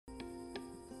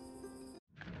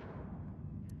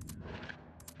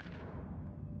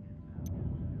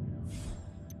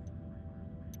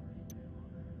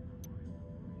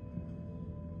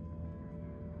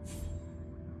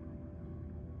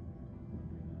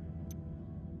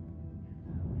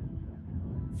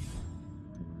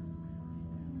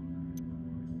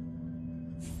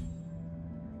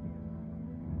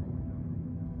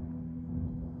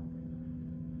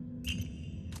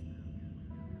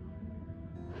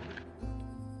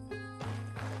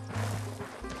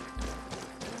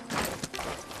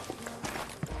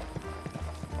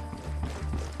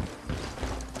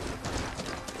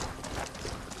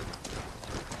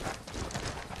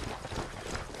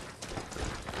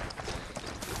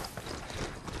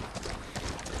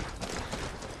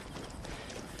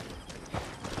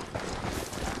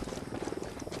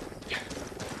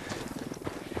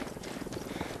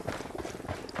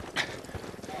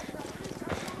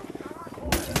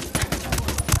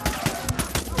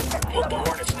about the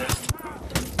hornet's nest.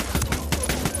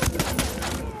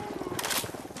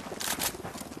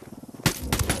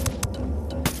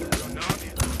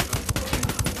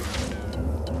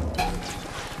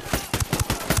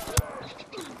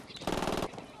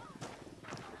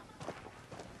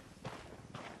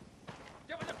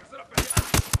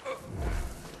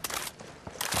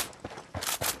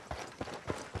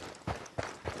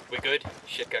 We good?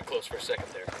 Shit got close for a second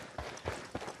there.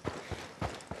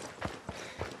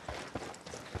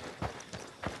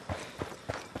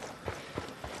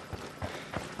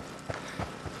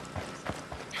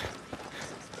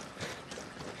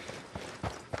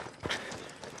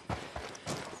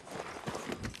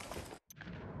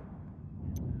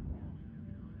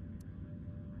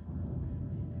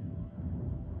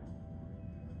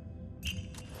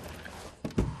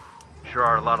 Sure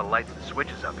are a lot of lights and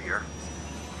switches up here.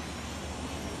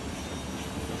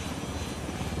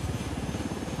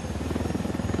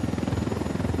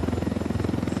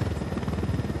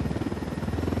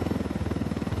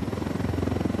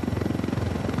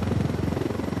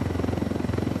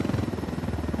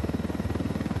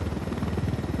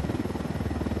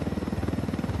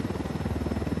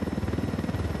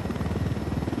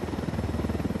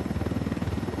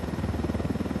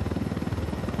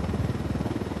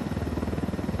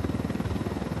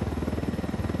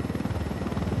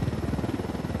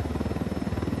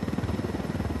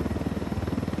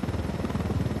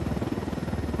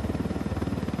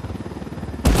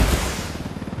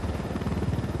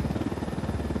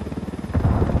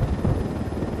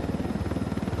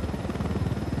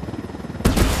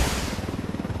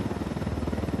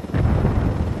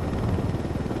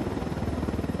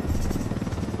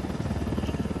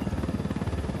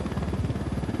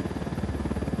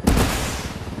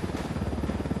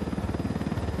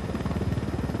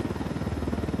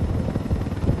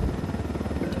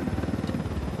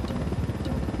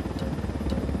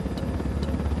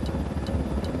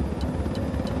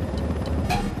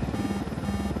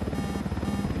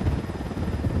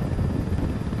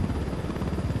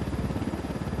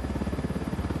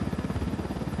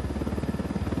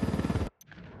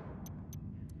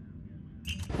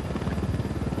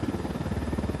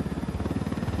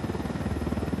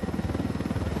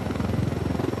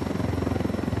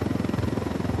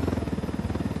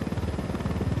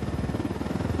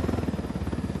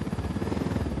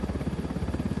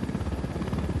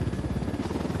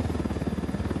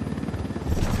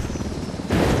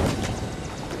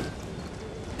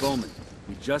 Bowman,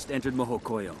 we just entered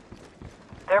Mohokoyo.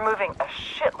 They're moving a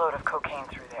shitload of cocaine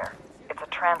through there. It's a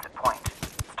transit point.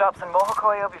 Stops in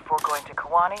Mohokoyo before going to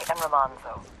Kawani and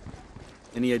Romanzo.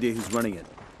 Any idea who's running it?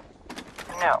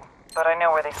 No, but I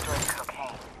know where they store the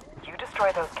cocaine. You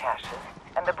destroy those caches,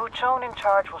 and the buchon in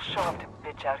charge will show up to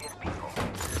bitch out his people.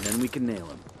 And then we can nail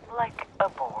him. Like a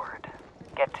board.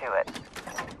 Get to it.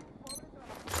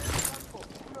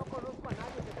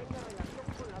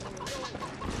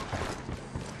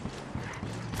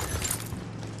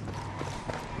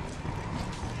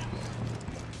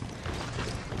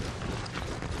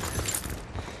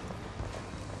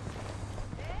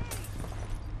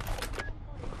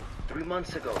 3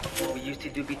 months ago, we used to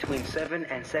do between 7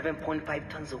 and 7.5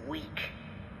 tons a week.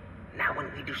 Now when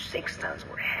we do 6 tons,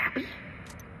 we're happy?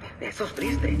 Eso es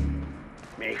triste.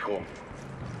 Mijo,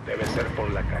 debe ser por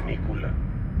la canícula.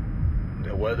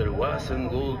 The weather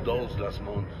wasn't good those last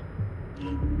months.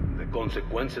 The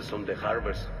consequences on the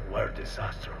harvest were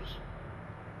disastrous.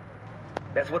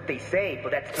 That's what they say,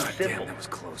 but that's too simple. Damn, that was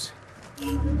close.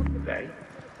 Hey,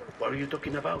 what are you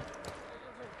talking about?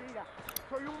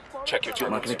 Check your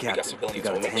I'm not journals. gonna We got civilians. You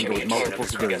gotta over tangle with here. multiple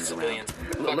We got civilians around. civilians.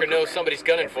 Fucker knows somebody's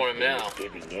gunning for him now.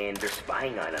 Giving in, they're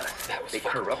spying on us. That was They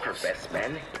fucking corrupt our close. best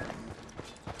men.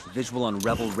 Visual on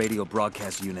Rebel radio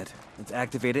broadcast unit. Let's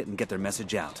activate it and get their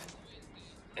message out.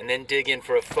 And then dig in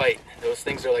for a fight. Those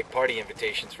things are like party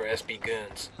invitations for SB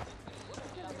goons.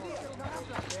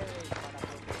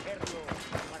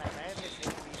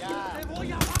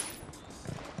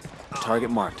 Target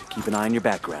marked. Keep an eye on your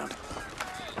background.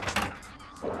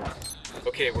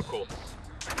 Okay, we're cool.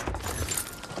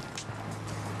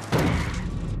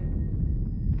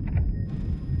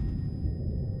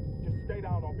 Just stay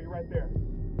down, I'll be right there.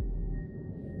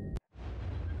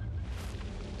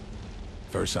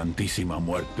 For Santísima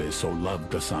Muerte so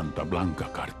loved the Santa Blanca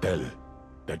cartel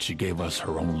that she gave us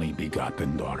her only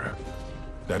begotten daughter,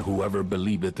 that whoever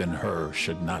believeth in her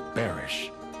should not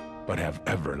perish, but have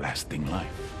everlasting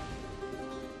life.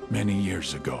 Many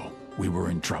years ago, we were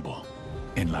in trouble,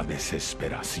 in la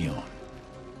desesperación,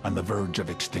 on the verge of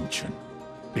extinction,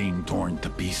 being torn to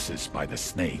pieces by the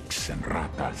snakes and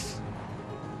ratas.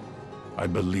 I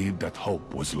believed that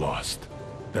hope was lost,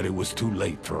 that it was too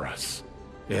late for us.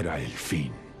 Era el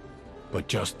fin. But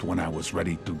just when I was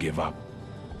ready to give up,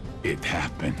 it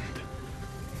happened.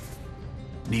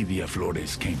 Nidia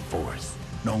Flores came forth,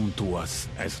 known to us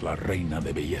as La Reina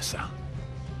de Belleza,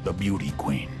 the Beauty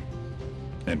Queen.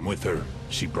 And with her,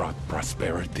 she brought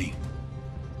prosperity,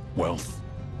 wealth,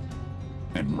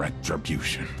 and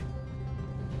retribution.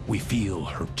 We feel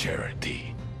her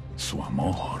charity, su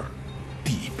amor,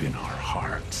 deep in our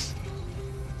hearts.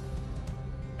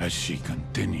 As she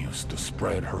continues to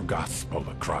spread her gospel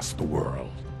across the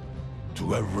world,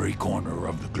 to every corner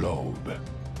of the globe,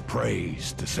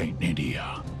 praise to Saint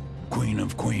Nydia, Queen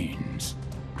of Queens,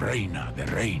 Reina de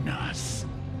Reinas,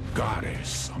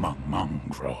 Goddess among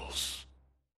mongrels.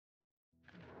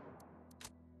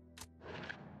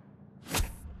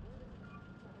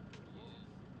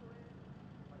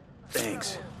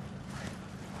 Thanks.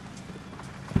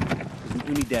 There's an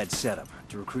Unidad setup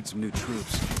to recruit some new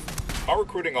troops. Our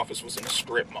recruiting office was in a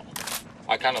strip mall.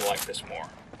 I kind of like this more.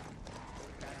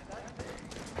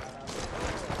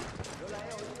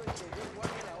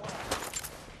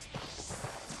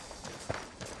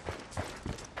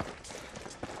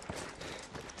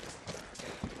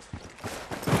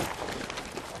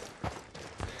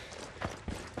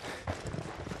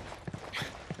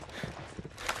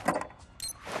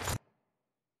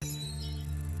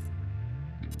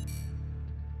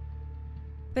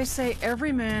 They say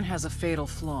every man has a fatal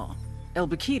flaw. El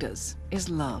Baquita's is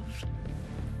love.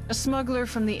 A smuggler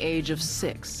from the age of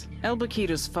 6, El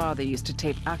Baquita's father used to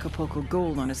tape Acapulco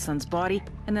gold on his son's body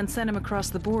and then send him across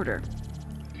the border.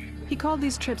 He called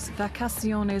these trips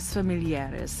vacaciones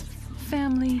familiares,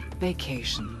 family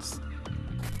vacations.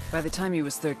 By the time he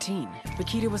was 13,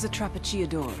 Baquita was a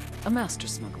trapechiador, a master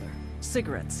smuggler.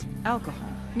 Cigarettes, alcohol,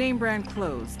 name-brand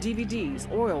clothes,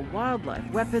 DVDs, oil, wildlife,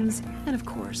 weapons, and of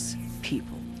course,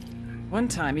 people. One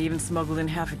time, he even smuggled in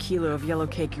half a kilo of yellow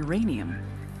cake uranium.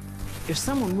 If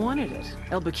someone wanted it,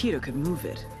 El Baquita could move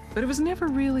it. But it was never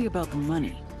really about the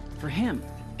money. For him,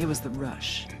 it was the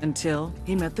rush. Until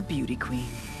he met the beauty queen.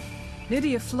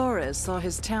 Nydia Flores saw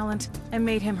his talent and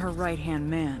made him her right-hand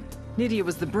man. Nydia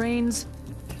was the brains,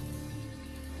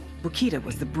 Baquita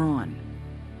was the brawn.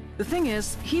 The thing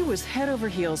is, he was head over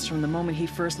heels from the moment he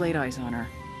first laid eyes on her.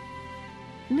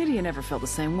 Nydia never felt the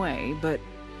same way, but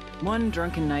one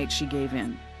drunken night she gave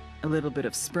in. A little bit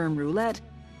of sperm roulette,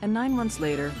 and 9 months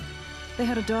later, they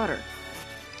had a daughter,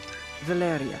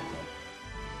 Valeria.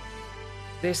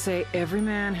 They say every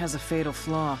man has a fatal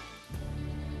flaw.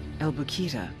 El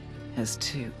Baquita has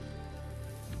 2.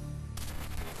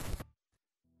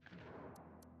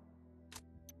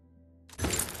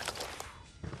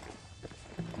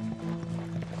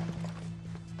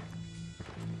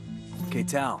 Okay,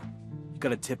 Tal, you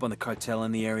got a tip on the cartel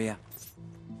in the area?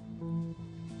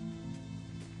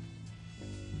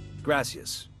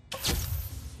 Gracias.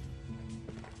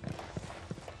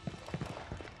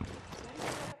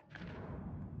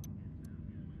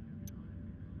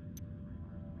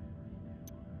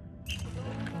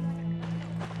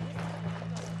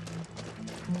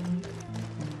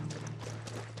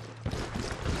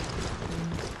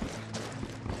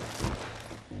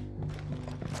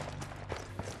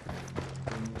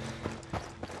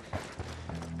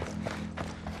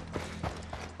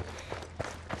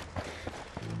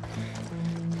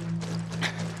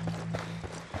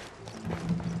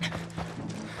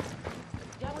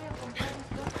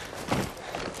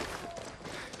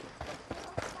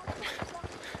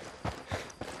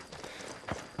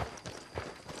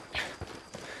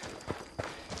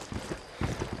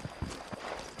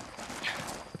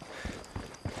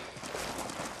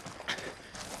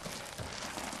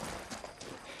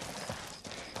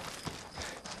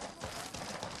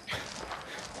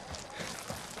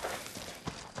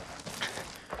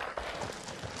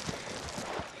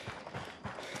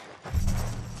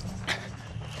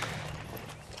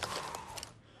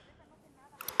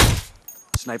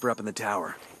 Sniper up in the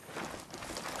tower.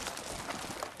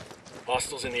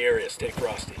 Hostiles in the area, stay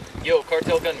frosty. Yo,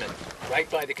 cartel gunman, right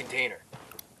by the container.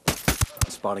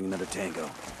 Spotting another tango.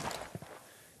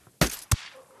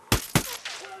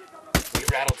 We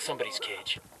rattled somebody's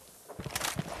cage.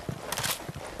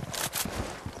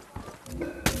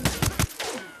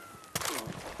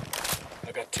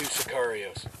 I got 2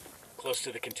 Sicarios, close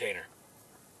to the container.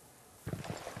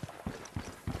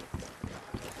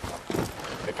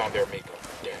 They found their Miko,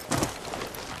 dead.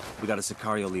 We got a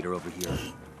Sicario leader over here.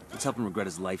 Let's help him regret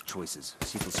his life choices.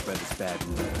 See if he'll spread this bad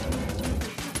rumor.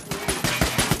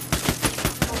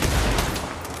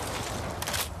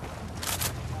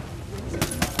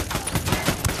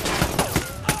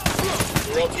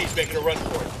 The LT's making a run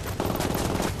for it.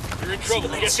 You're in trouble.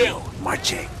 Get down.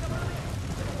 Marche.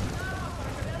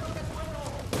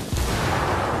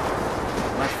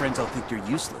 My friends all think you're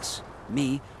useless.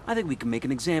 Me, I think we can make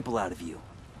an example out of you.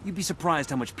 You'd be surprised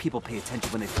how much people pay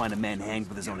attention when they find a man hanged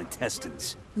with his own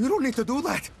intestines. You don't need to do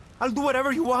that. I'll do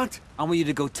whatever you want. I want you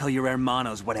to go tell your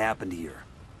hermanos what happened here.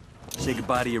 Say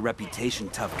goodbye to your reputation,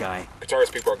 tough guy.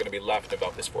 Guitarist people are going to be laughing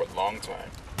about this for a long time.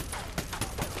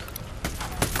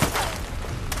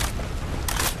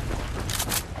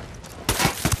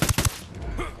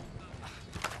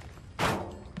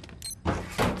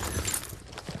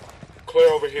 Clear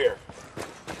over here.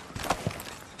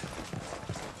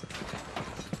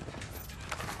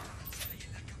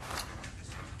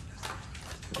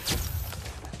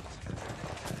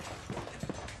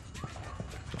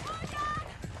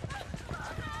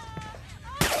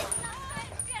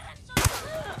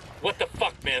 What the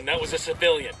fuck, man? That was a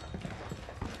civilian.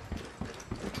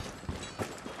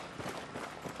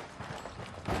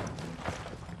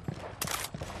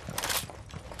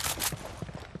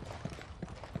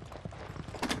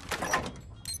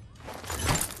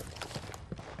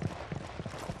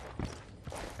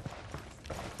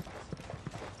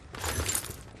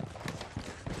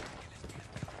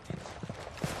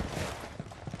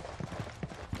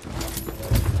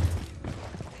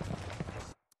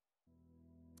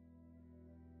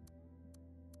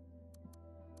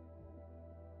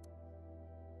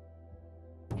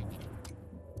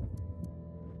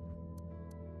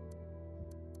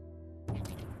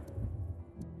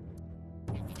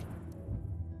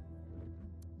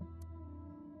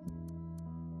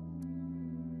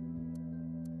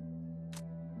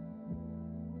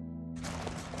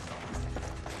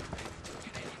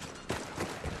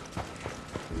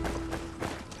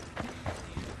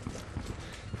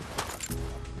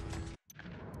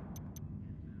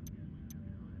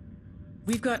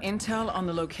 We've got intel on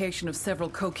the location of several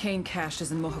cocaine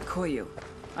caches in Mojocoyo.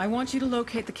 I want you to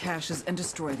locate the caches and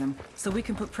destroy them, so we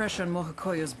can put pressure on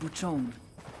Mojocoyo's buchon.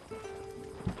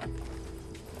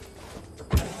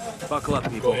 Buckle up,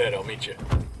 people. Go ahead, I'll meet you.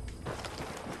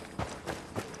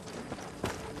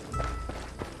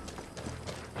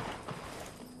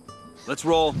 Let's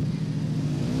roll.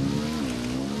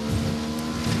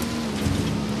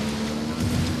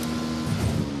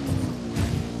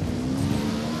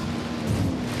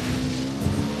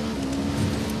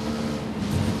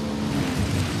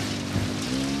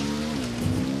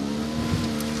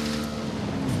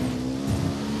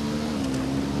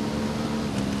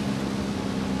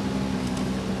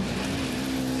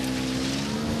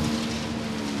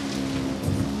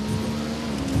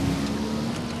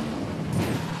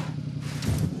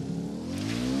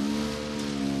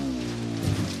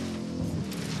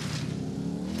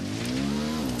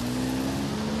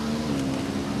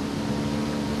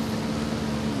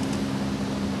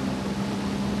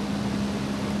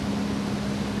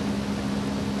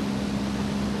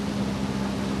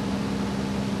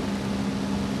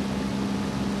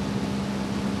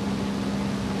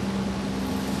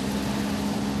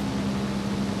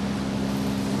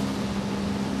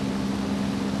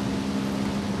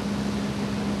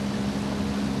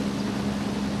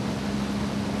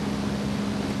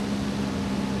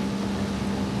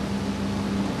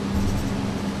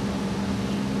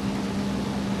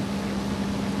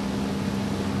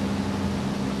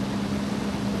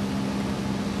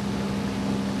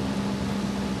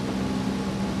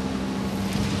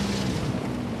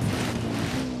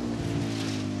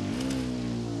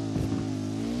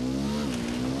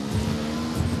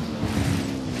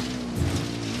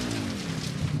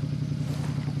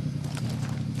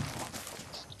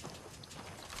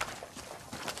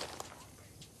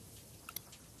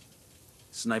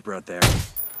 Sniper out there.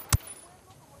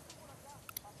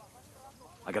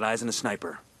 I got eyes on a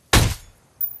sniper.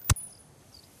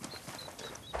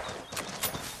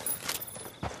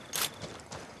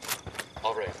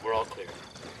 All right, we're all clear.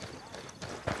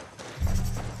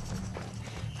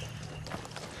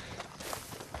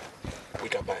 We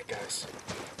got back, guys.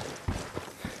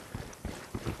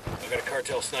 I got a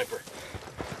cartel sniper.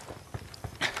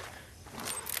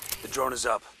 The drone is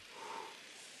up.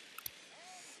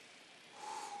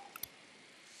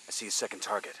 I see a second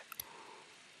target.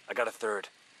 I got a third.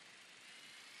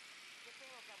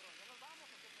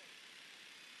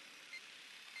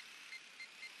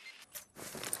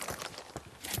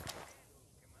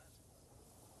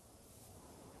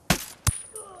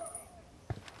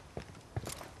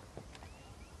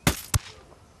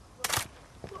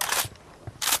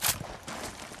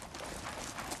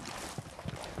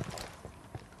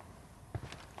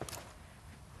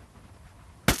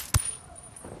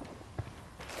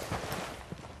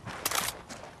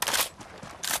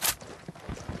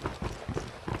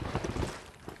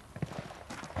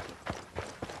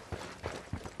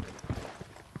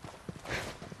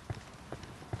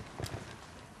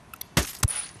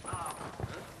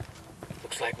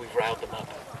 like we've riled them up.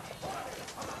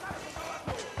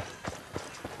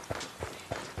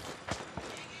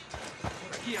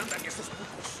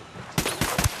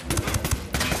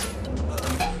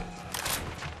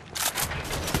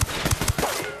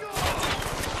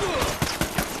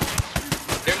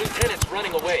 Their lieutenant's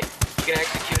running away. You gonna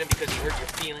execute him because he hurt your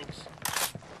feelings?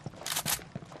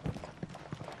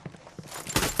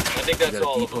 I think that's got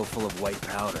all a of them. depot full of white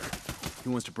powder.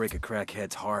 Who wants to break a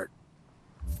crackhead's heart?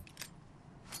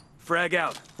 Frag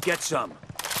out. Get some.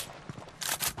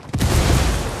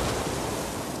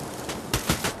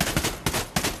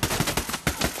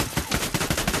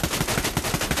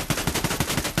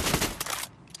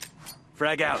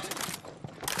 Frag out.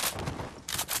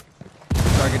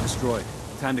 Target destroyed.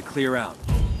 Time to clear out.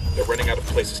 They're running out of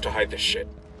places to hide this shit.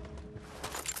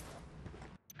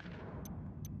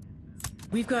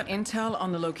 We've got intel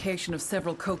on the location of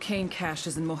several cocaine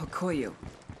caches in Mojocoyo.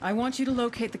 I want you to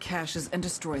locate the caches and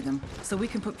destroy them, so we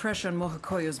can put pressure on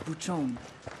Mojocoyo's Buchon.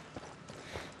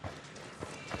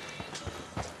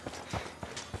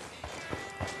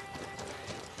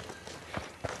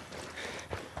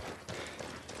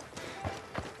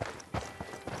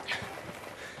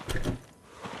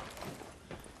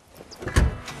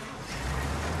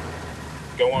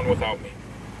 Go on without me.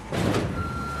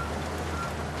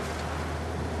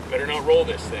 Better not roll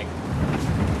this thing.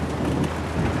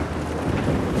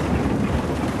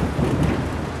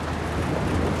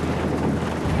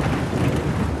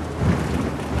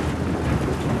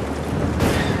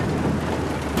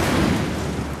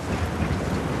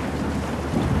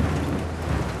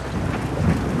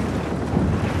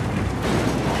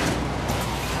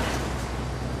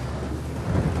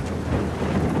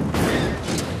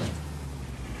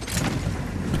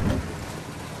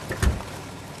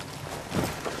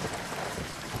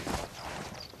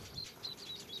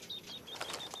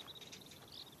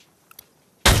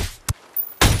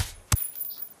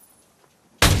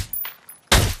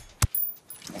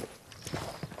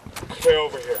 Stay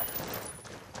over here.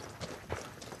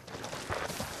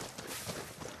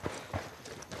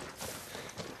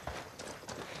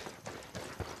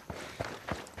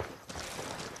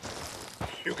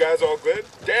 You guys all good?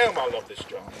 Damn, I love this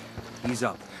job. Ease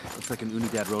up. Looks like an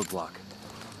Unidad roadblock.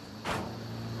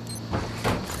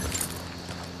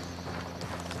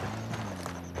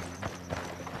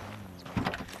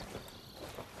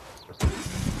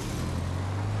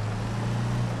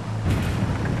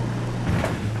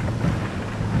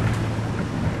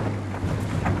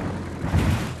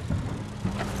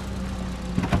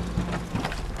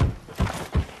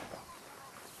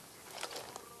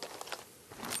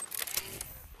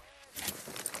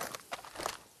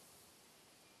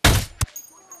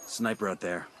 Sniper out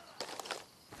there.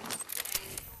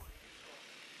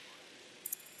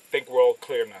 Think we're all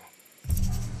clear now.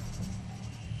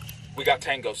 We got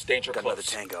tangos, danger Got close. another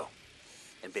tango.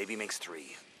 And baby makes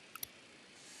 3.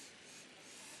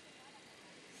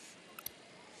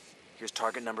 Here's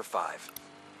target number 5.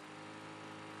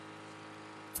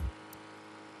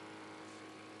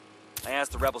 I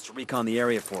asked the rebels to recon the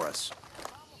area for us.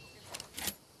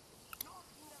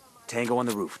 Tango on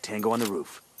the roof. Tango on the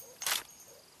roof.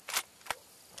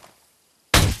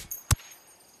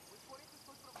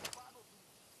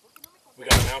 We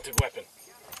got a mounted weapon.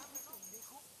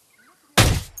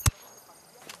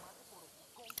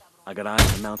 I got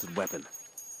eyes on a mounted weapon.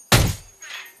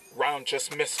 Round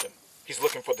just missed him. He's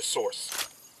looking for the source.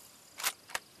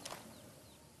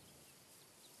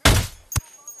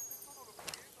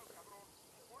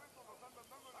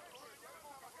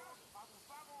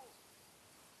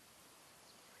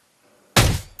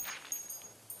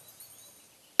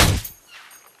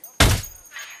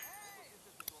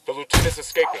 The lieutenant's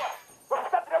escaping. ¡Nos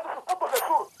están tirando sus putos del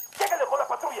sur! ¡Lléguenle con la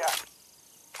patrulla!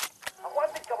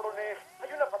 ¡Aguanten, cabrones!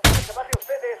 ¡Hay una patrulla que va hacia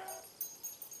ustedes!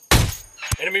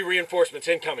 Enemy reinforcements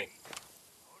incoming.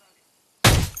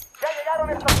 ¡Ya llegaron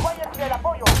estos güeyes del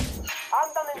apoyo!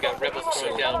 ¡Andan en We got rebels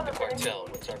going down with the cartel.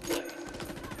 What's our play?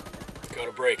 Got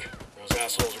a break. Those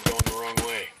assholes are going the wrong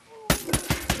way.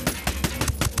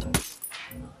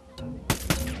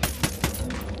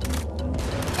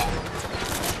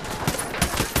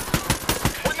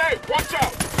 Grenade! Watch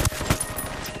out!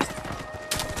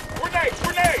 Grenade!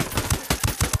 Grenade!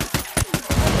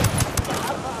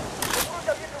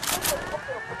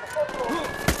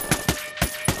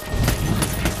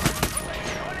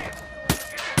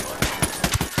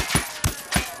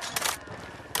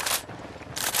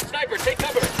 Sniper, take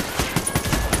cover!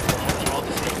 All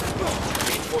the same.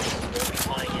 Reinforcements won't be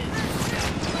flying in.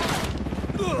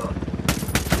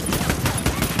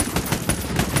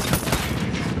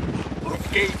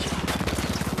 Engage!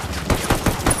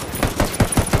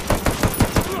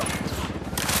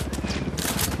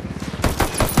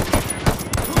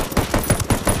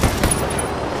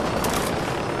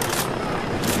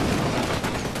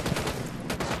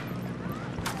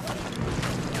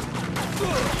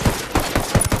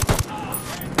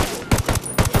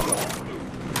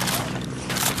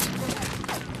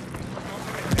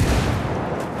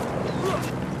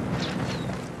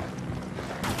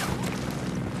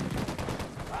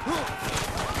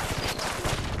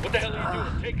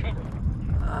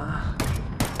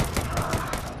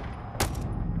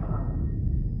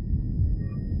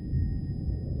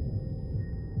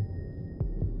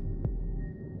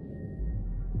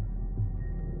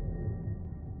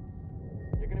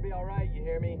 You're gonna be alright, you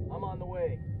hear me? I'm on the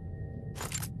way.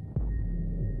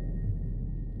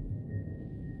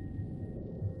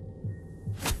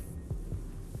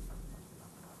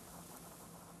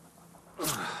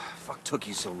 Fuck took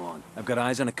you so long? I've got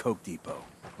eyes on a coke depot.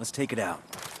 Let's take it out.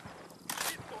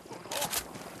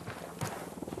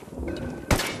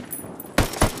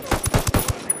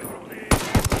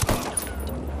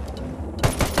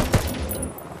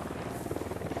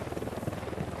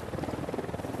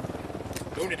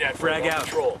 Unidad for Frag out.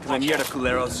 control. La mierda,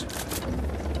 culeros.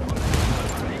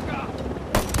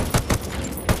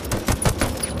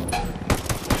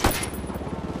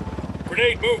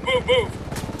 Grenade, move, move, move!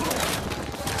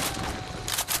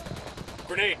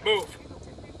 Grenade, move!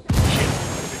 Shit,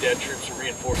 Unidad troops are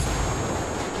reinforcing.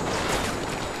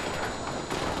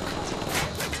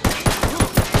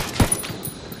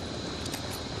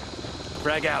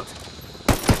 Frag out.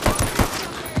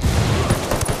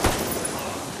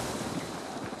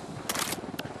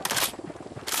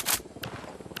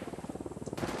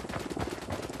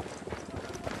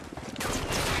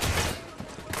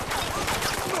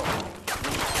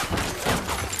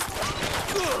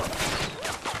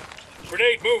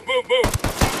 Grenade, move, move, move!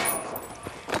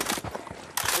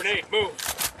 Grenade, move!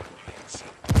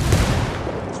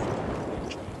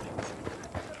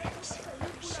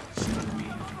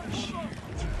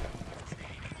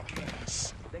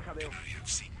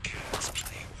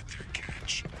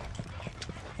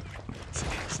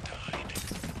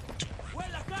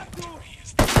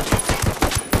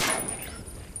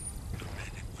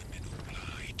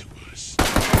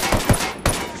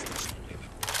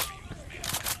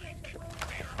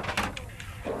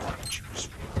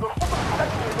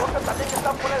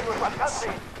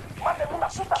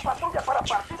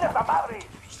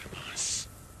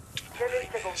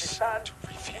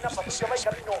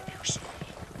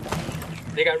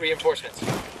 They got reinforcements.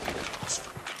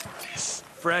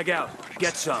 Frag out.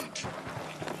 Get some.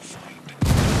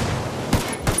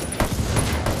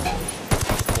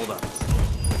 Hold on.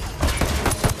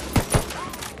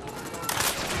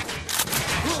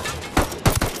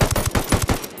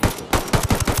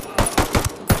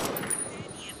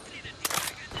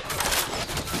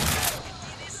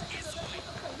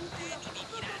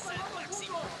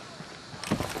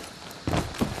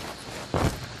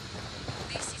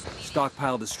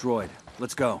 Stockpile destroyed.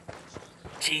 Let's go.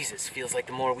 Jesus, feels like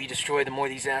the more we destroy, the more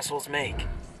these assholes make.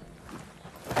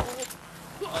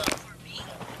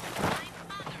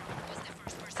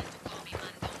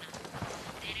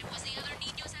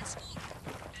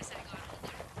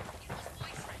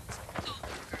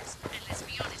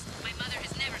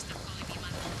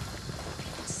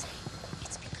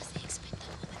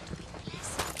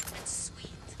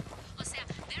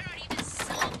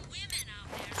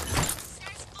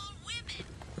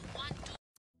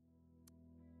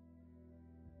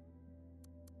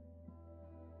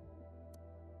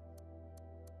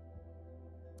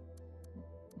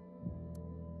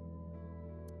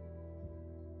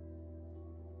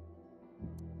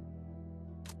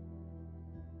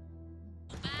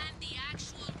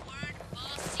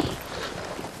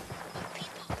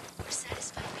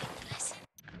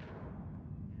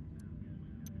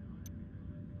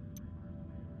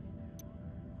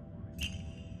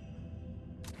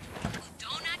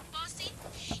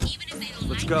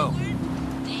 Let's go.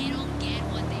 They don't get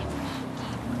what they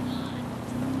fucking want.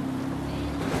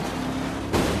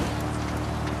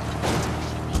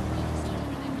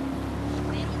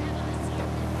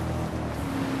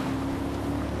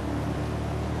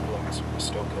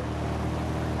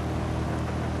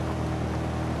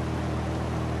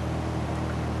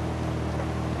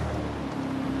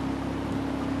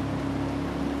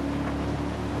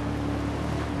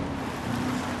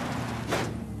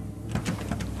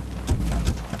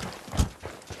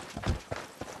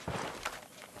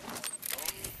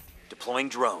 Deploying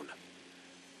drone.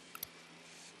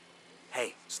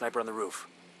 Hey, sniper on the roof.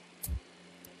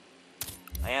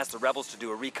 I asked the rebels to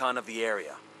do a recon of the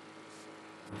area.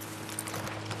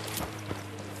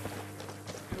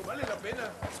 Vale la pena.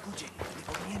 Escuche, le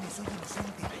podrían, soy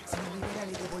inocente. Si me libera,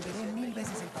 le devolveré 1000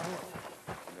 veces el favor.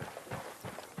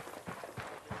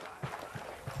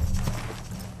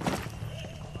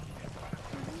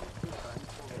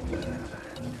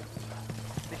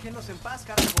 Déjenos en paz,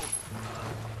 carajo.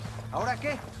 ¿Ahora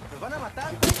qué? ¿Nos van a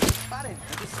matar? Paren.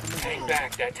 Hang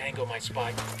back, that tango might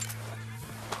spy.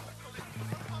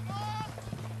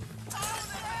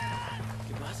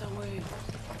 ¿Qué pasa, güey?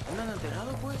 ¿Andan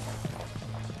alterados? pues.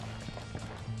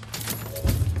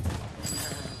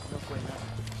 No fue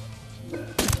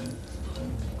nada.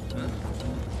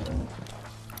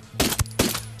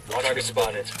 Target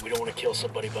spotted. We don't want to kill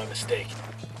somebody by mistake.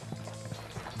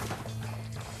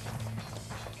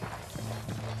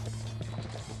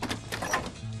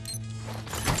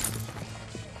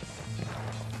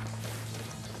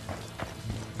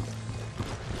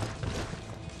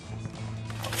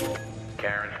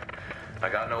 Karen, I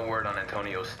got no word on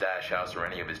Antonio's stash house or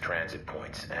any of his transit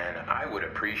points, and I would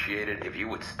appreciate it if you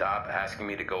would stop asking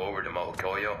me to go over to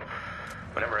Mohokoyo.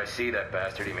 Whenever I see that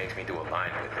bastard, he makes me do a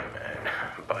line with him,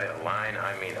 and by a line,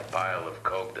 I mean a pile of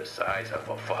coke the size of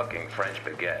a fucking French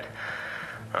baguette.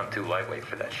 I'm too lightweight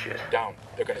for that shit. Down.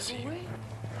 They're gonna see you.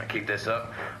 I keep this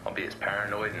up, I'll be as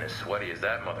paranoid and as sweaty as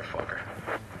that motherfucker.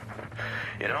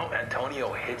 You know,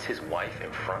 Antonio hits his wife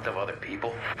in front of other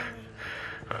people.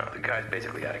 The guy's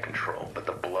basically out of control, but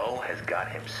the blow has got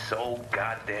him so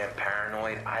goddamn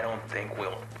paranoid, I don't think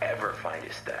we'll ever find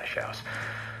his stash house.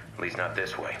 At least not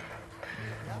this way.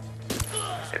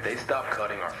 If they stop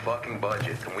cutting our fucking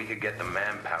budget and we could get the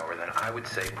manpower, then I would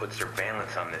say put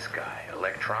surveillance on this guy.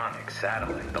 Electronics,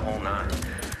 satellite, the whole nine.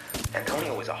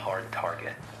 Antonio is a hard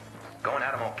target. Going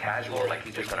at him all casual like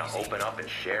he's just gonna open up and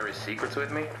share his secrets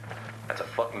with me? That's a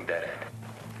fucking dead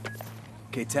end.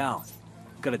 Okay, Tal.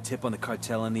 Got a tip on the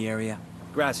cartel in the area?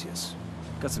 Gracias.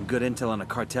 Got some good intel on a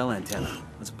cartel antenna.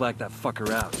 Let's black that fucker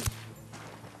out.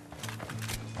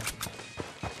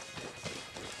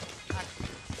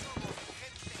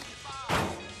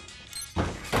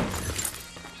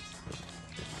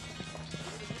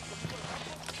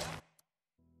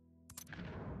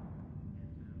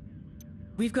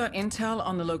 We've got intel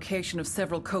on the location of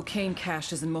several cocaine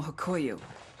caches in Mohokoyo.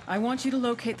 I want you to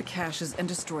locate the caches and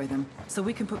destroy them, so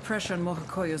we can put pressure on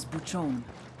Mohokoyo's Buchon.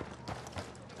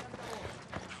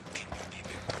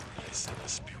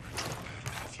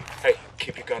 Hey,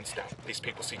 keep your guns down. These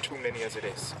people see too many as it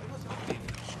is.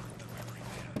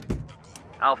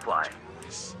 I'll fly.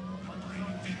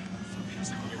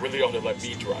 You really ought to let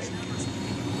me drive.